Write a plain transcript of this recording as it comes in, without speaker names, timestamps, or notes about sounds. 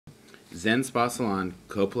Zen Spa Salon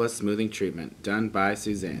Coppola Smoothing Treatment done by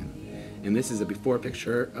Suzanne. And this is a before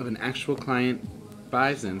picture of an actual client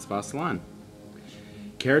by Zen Spa Salon.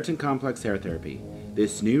 Keratin Complex Hair Therapy.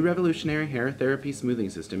 This new revolutionary hair therapy smoothing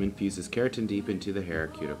system infuses keratin deep into the hair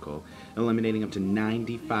cuticle, eliminating up to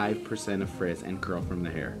 95% of frizz and curl from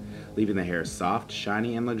the hair, leaving the hair soft,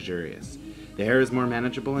 shiny, and luxurious. The hair is more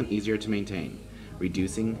manageable and easier to maintain,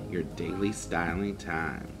 reducing your daily styling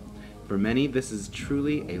time. For many, this is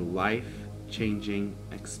truly a life-changing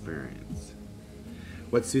experience.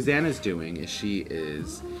 What Suzanne is doing is she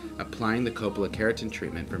is applying the coppola keratin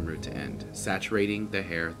treatment from root to end, saturating the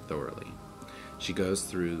hair thoroughly. She goes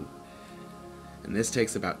through, and this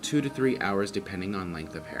takes about 2 to 3 hours depending on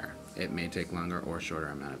length of hair. It may take longer or shorter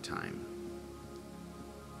amount of time.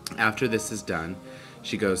 After this is done,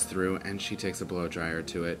 she goes through and she takes a blow dryer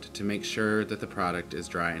to it to make sure that the product is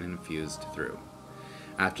dry and infused through.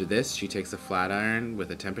 After this, she takes a flat iron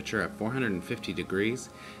with a temperature of 450 degrees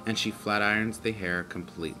and she flat irons the hair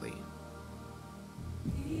completely.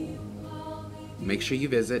 Make sure you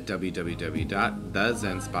visit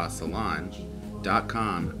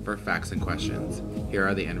www.thezenspasalon.com for facts and questions. Here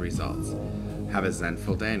are the end results. Have a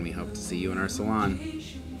zenful day and we hope to see you in our salon.